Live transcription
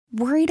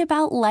Worried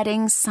about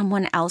letting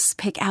someone else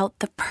pick out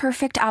the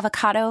perfect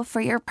avocado for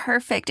your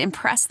perfect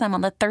impress them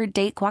on the third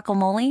date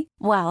guacamole?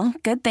 Well,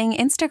 good thing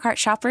Instacart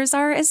shoppers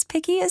are as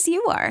picky as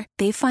you are.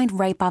 They find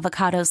ripe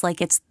avocados like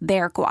it's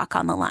their guac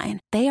on the line.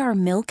 They are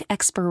milk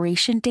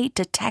expiration date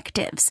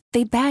detectives.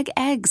 They bag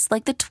eggs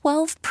like the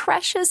 12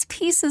 precious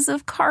pieces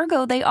of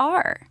cargo they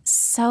are.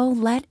 So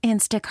let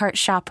Instacart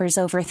shoppers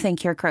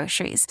overthink your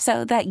groceries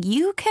so that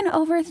you can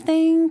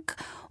overthink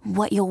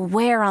what you'll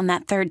wear on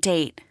that third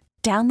date.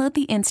 Download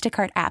the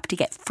Instacart app to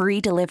get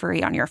free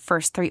delivery on your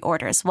first 3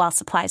 orders while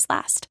supplies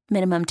last.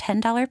 Minimum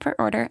 $10 per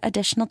order.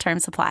 Additional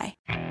terms apply.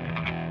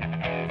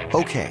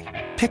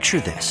 Okay, picture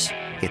this.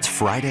 It's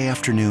Friday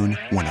afternoon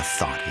when a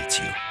thought hits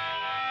you.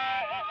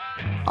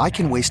 I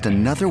can waste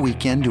another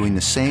weekend doing the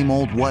same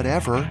old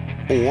whatever,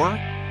 or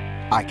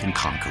I can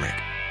conquer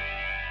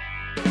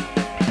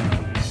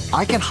it.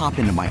 I can hop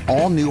into my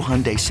all-new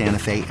Hyundai Santa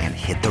Fe and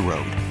hit the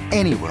road.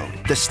 Any road.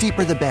 The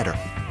steeper, the better.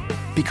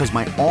 Because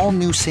my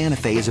all-new Santa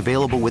Fe is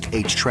available with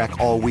H-Track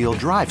all-wheel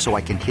drive, so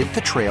I can hit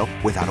the trail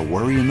without a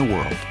worry in the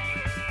world.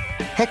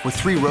 Heck, with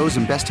 3 rows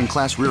and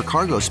best-in-class rear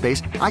cargo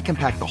space, I can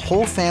pack the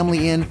whole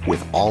family in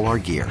with all our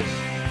gear.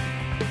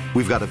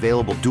 We've got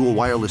available dual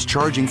wireless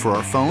charging for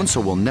our phones,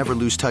 so we'll never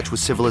lose touch with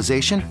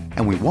civilization,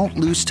 and we won't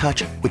lose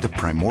touch with the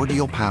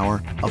primordial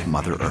power of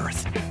Mother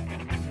Earth.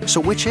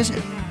 So which is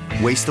it?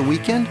 Waste the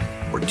weekend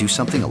or do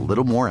something a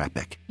little more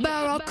epic?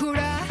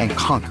 And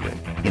conquer it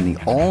in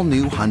the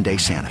all-new Hyundai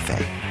Santa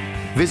Fe.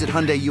 Visit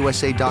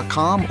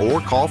HyundaiUSA.com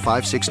or call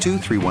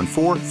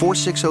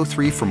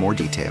 562-314-4603 for more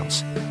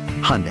details.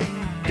 Hyundai,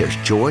 there's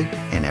joy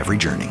in every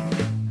journey.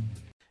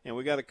 And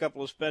we got a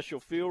couple of special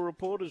field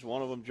reporters.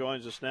 One of them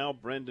joins us now,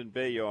 Brendan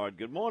Bayard.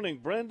 Good morning,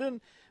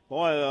 Brendan.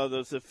 Boy,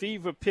 the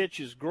fever pitch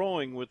is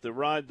growing with the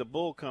Ride the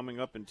Bull coming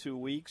up in 2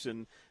 weeks.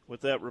 And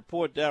with that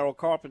report Darryl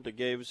Carpenter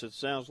gave us, it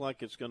sounds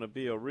like it's going to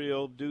be a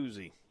real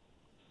doozy.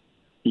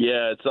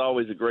 Yeah, it's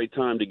always a great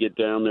time to get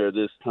down there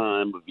this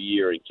time of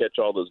year and catch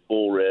all those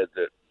bull reds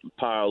that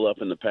pile up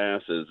in the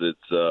passes.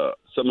 It's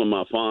some of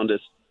my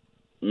fondest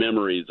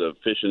memories of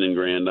fishing in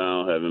Grand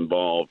Isle have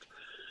involved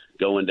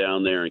going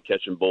down there and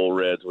catching bull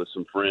reds with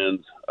some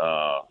friends.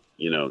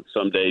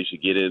 Some days you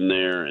get in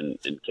there and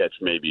catch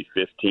maybe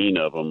 15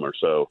 of them or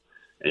so,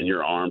 and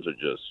your arms are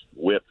just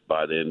whipped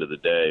by the end of the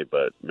day.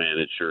 But, man,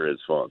 it sure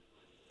is fun.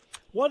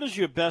 What is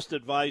your best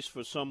advice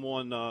for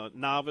someone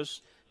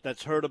novice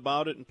that's heard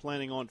about it and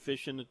planning on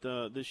fishing it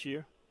this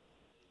year?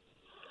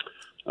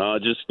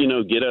 Just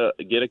get a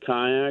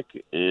kayak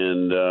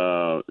and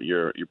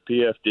your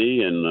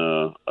PFD and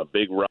a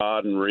big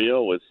rod and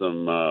reel with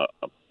some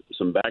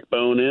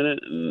backbone in it,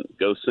 and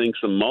go sink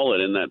some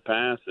mullet in that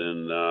pass.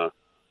 And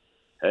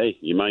hey,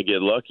 you might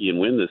get lucky and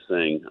win this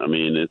thing. I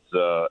mean, it's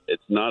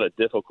not a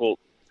difficult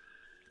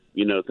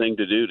thing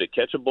to do to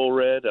catch a bull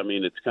red. I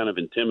mean, it's kind of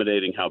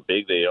intimidating how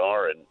big they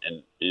are and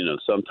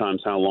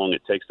sometimes how long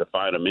it takes to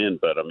fight them in.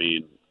 But, I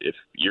mean, if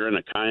you're in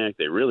a kayak,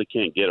 they really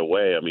can't get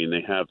away. I mean,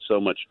 they have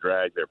so much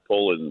drag. They're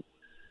pulling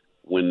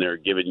when they're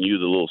giving you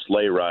the little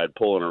sleigh ride,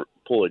 pulling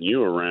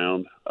you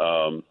around.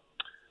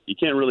 You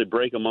can't really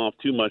break them off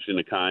too much in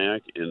a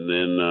kayak. And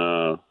then,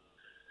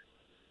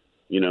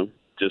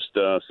 just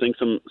sink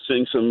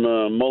some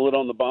mullet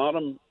on the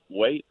bottom,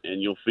 wait,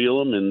 and you'll feel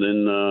them, and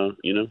then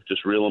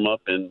just reel them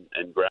up and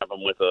grab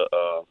them with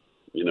a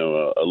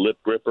lip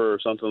gripper or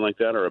something like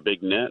that, or a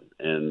big net,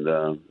 and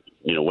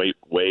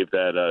wave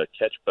that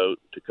catch boat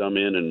to come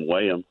in and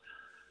weigh them.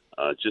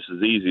 Just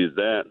as easy as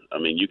that. I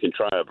mean, you can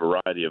try a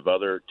variety of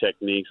other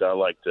techniques. I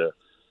like to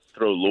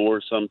throw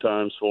lures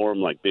sometimes for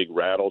them, like big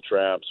rattle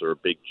traps or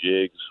big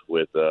jigs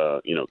with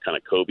kind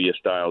of cobia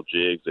style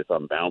jigs if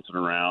I'm bouncing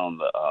around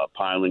the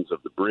pilings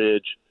of the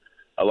bridge.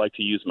 I like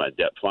to use my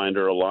depth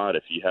finder a lot.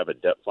 If you have a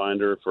depth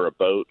finder for a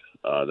boat,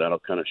 that'll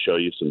kind of show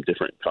you some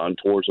different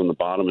contours on the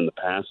bottom in the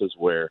passes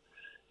where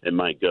it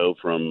might go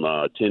from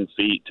 10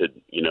 feet to,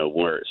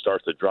 where it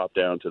starts to drop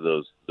down to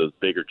those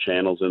bigger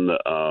channels in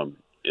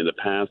the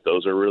pass.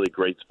 Those are really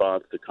great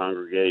spots to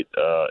congregate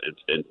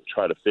and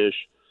try to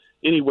fish.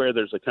 Anywhere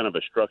there's a kind of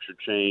a structure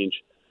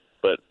change.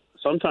 But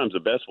sometimes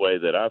the best way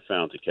that I've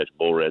found to catch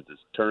bull reds is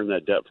turn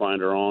that depth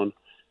finder on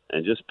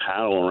and just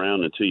paddle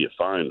around until you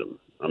find them.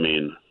 I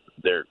mean,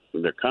 they're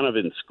kind of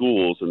in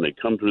schools and they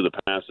come through the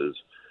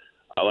passes.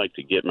 I like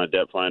to get my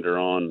depth finder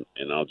on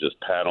and I'll just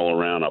paddle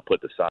around. I'll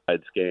put the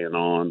side scan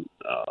on,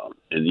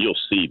 and you'll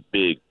see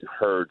big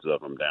herds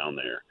of them down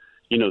there.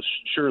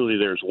 Surely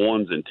there's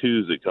ones and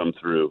twos that come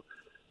through,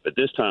 but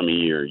this time of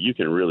year you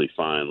can really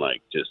find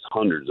like just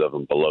hundreds of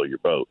them below your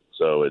boat.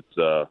 So it's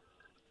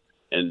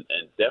and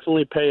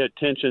definitely pay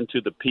attention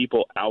to the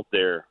people out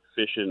there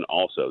fishing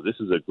also. This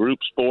is a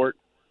group sport,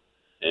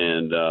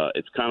 and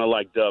it's kind of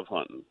like dove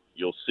hunting.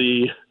 You'll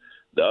see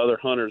the other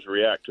hunters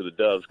react to the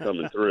doves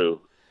coming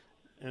through.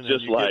 And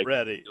just like get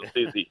ready. you'll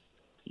see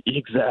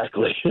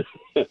Exactly.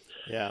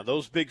 Yeah,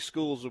 those big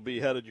schools will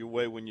be headed your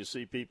way when you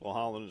see people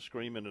hollering and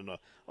screaming and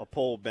a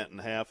pole bent in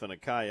half and a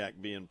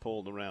kayak being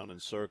pulled around in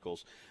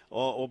circles.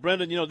 Well,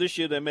 Brendan, this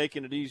year they're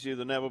making it easier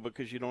than ever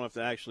because you don't have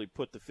to actually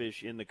put the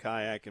fish in the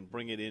kayak and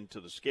bring it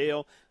into the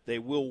scale. They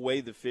will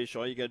weigh the fish.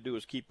 All you got to do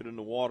is keep it in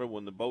the water.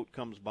 When the boat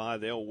comes by,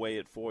 they'll weigh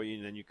it for you,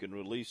 and then you can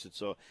release it.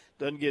 So it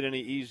doesn't get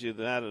any easier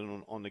than that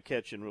on the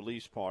catch and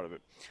release part of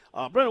it.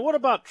 Brendan, what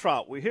about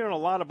trout? We're hearing a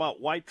lot about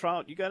white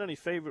trout. You got any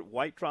favorite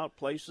white trout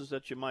places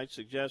that you might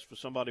suggest for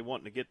somebody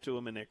wanting to get to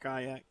them in their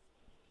kayak?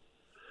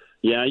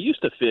 Yeah, I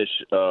used to fish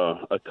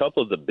a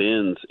couple of the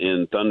bends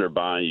in Thunder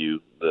Bayou.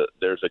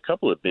 There's a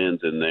couple of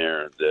bends in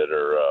there that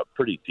are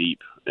pretty deep,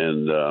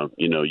 and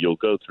you'll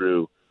go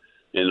through.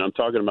 And I'm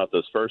talking about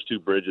those first two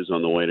bridges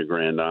on the way to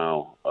Grand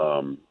Isle.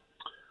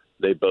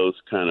 They both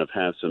kind of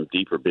have some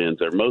deeper bends.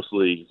 They're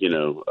mostly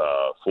 4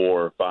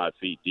 or 5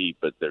 feet deep,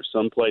 but there's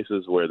some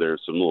places where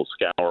there's some little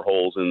scour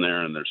holes in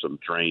there, and there's some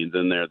drains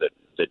in there that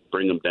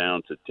bring them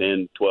down to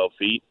 10, 12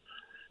 feet.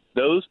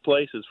 Those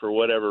places, for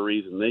whatever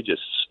reason, they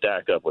just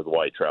stack up with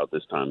white trout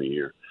this time of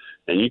year.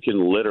 And you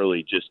can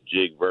literally just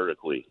jig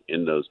vertically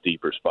in those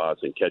deeper spots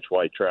and catch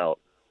white trout.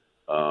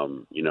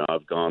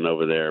 I've gone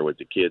over there with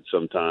the kids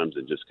sometimes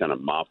and just kind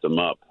of mopped them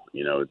up,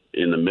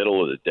 in the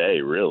middle of the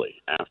day,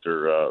 really,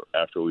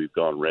 after we've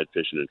gone red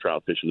fishing and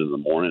trout fishing in the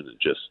morning, and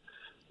just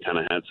kind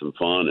of had some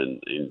fun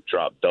and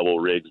dropped double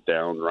rigs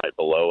down right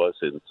below us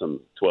in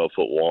some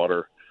 12-foot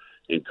water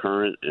in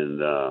current, and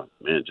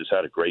just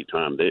had a great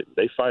time.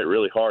 They fight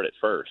really hard at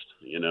first.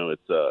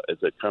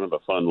 It's a kind of a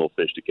fun little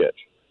fish to catch.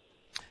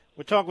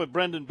 We're talking with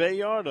Brendan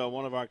Bayard,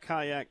 one of our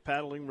kayak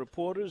paddling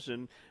reporters.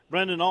 And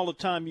Brendan, all the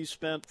time you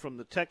spent from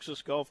the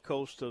Texas Gulf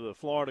Coast to the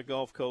Florida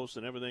Gulf Coast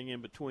and everything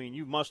in between,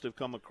 you must have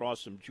come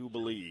across some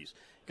jubilees.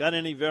 Got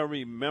any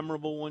very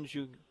memorable ones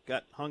you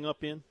got hung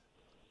up in?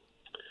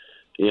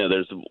 Yeah,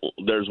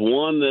 there's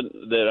one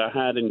that I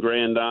had in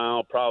Grand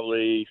Isle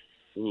probably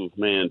 10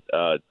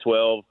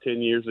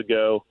 years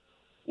ago.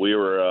 We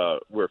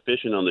were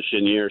fishing on the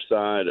Cheniere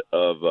side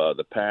of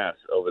the pass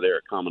over there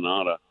at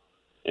Caminada,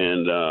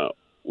 and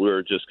we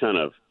were just kind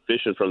of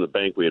fishing from the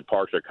bank. We had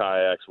parked our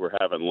kayaks. We're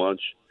having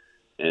lunch,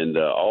 and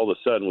all of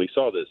a sudden we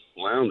saw this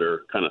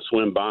flounder kind of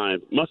swim by.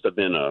 It must have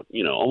been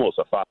almost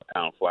a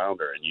 5-pound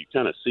flounder, and you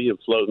kind of see him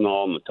floating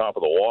on the top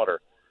of the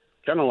water,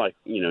 kind of like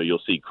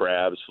you'll see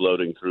crabs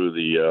floating through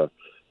the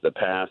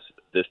pass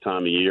this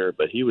time of year.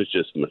 But he was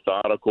just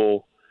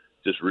methodical,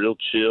 just real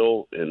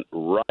chill, and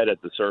right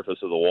at the surface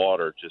of the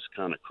water, just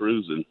kind of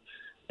cruising.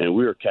 And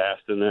we were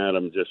casting at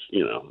him, just,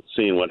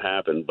 seeing what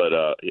happened. But,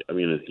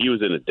 he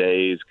was in a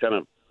daze, kind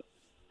of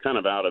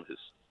out of his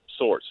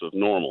sorts of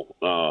normal.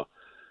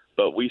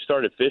 But we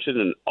started fishing,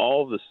 and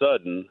all of a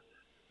sudden,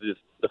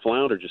 the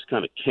flounder just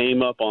kind of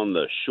came up on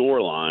the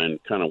shoreline,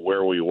 kind of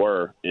where we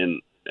were,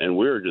 and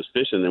we were just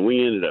fishing. And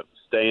we ended up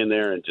staying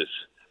there and just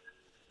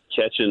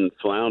catching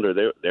flounder.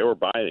 They were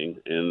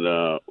biting,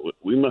 and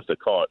we must have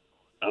caught,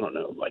 I don't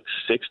know, like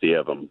 60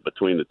 of them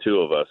between the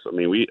two of us. I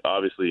mean, we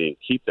obviously didn't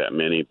keep that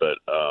many, but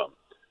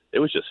it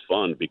was just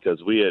fun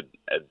because we had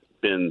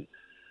been,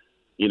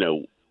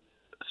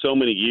 so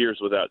many years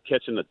without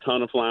catching a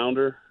ton of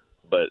flounder.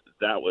 But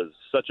that was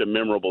such a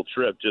memorable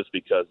trip just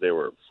because they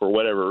were, for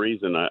whatever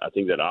reason, I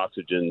think that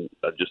oxygen,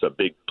 just a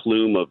big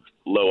plume of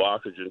low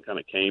oxygen kind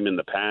of came in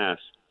the pass.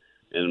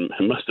 And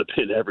it must have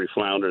been every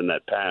flounder in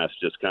that pass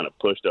just kind of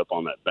pushed up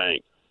on that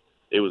bank.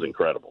 It was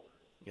incredible.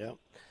 Yeah.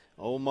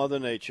 Old Mother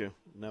Nature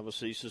never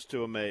ceases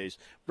to amaze.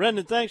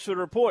 Brendan, thanks for the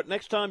report.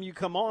 Next time you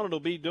come on, it'll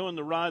be doing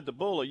the Ride the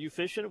Bull. Are you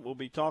fishing it? We'll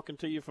be talking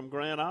to you from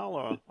Grand Isle,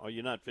 or are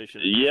you not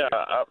fishing it? Yeah,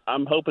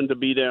 I'm hoping to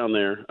be down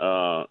there.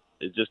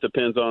 It just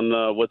depends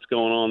on what's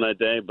going on that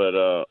day. But,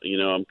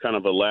 I'm kind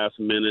of a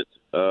last-minute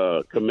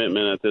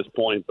commitment at this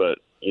point. But,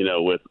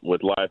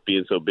 with life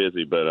being so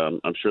busy. But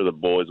I'm sure the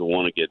boys will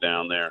want to get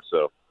down there.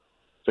 So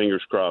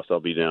fingers crossed I'll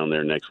be down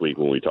there next week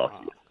when we talk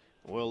to you.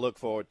 We'll look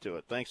forward to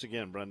it. Thanks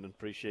again, Brendan.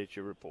 Appreciate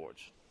your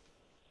reports.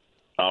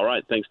 All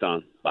right. Thanks,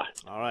 Don. Bye.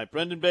 All right.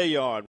 Brendan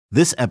Bayard.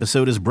 This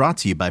episode is brought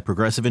to you by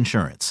Progressive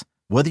Insurance.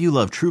 Whether you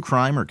love true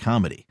crime or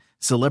comedy,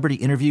 celebrity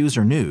interviews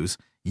or news,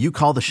 you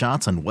call the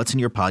shots on what's in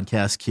your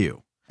podcast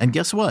queue. And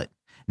guess what?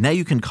 Now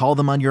you can call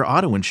them on your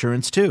auto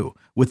insurance too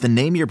with the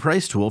Name Your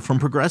Price tool from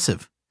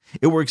Progressive.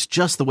 It works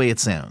just the way it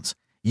sounds.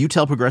 You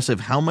tell Progressive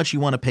how much you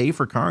want to pay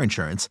for car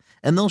insurance,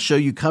 and they'll show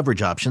you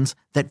coverage options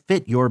that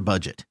fit your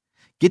budget.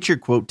 Get your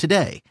quote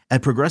today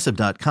at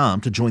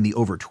Progressive.com to join the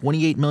over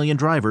 28 million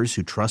drivers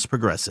who trust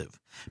Progressive.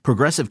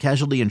 Progressive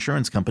Casualty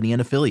Insurance Company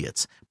and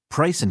Affiliates.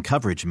 Price and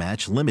coverage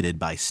match limited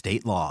by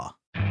state law.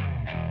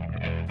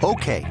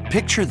 Okay,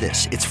 picture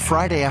this. It's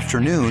Friday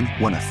afternoon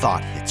when a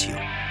thought hits you.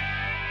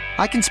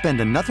 I can spend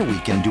another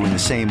weekend doing the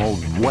same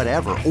old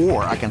whatever,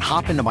 or I can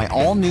hop into my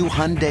all-new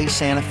Hyundai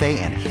Santa Fe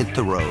and hit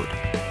the road.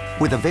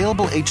 With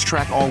available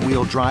H-Track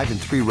all-wheel drive and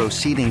 3-row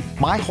seating,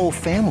 my whole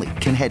family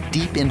can head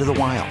deep into the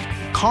wild.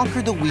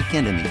 Conquer the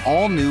weekend in the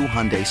all-new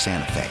Hyundai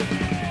Santa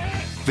Fe.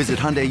 Visit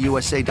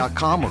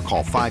HyundaiUSA.com or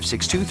call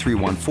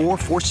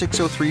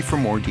 562-314-4603 for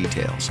more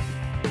details.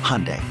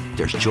 Hyundai,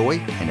 there's joy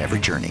in every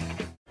journey.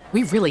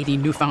 We really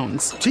need new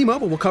phones.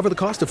 T-Mobile will cover the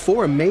cost of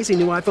 4 amazing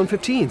new iPhone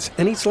 15s,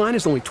 and each line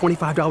is only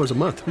 $25 a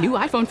month. New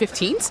iPhone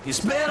 15s?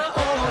 It's better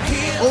over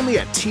here. Only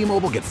at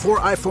T-Mobile, get 4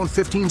 iPhone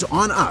 15s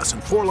on us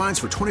and 4 lines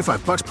for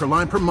 $25 per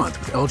line per month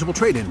with eligible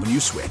trade-in when you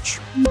switch.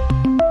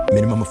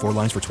 Minimum of 4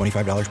 lines for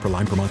 $25 per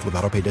line per month with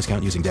autopay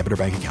discount using debit or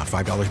bank account.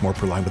 $5 more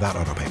per line without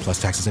autopay,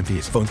 plus taxes and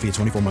fees. Phone fee at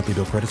 24 monthly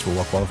bill credits for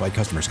well-qualified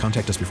customers.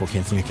 Contact us before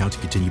canceling account to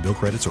continue bill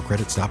credits or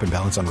credit stop and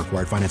balance on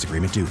required finance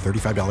agreement due.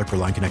 $35 per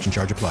line connection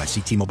charge applies.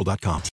 See T-Mobile.com.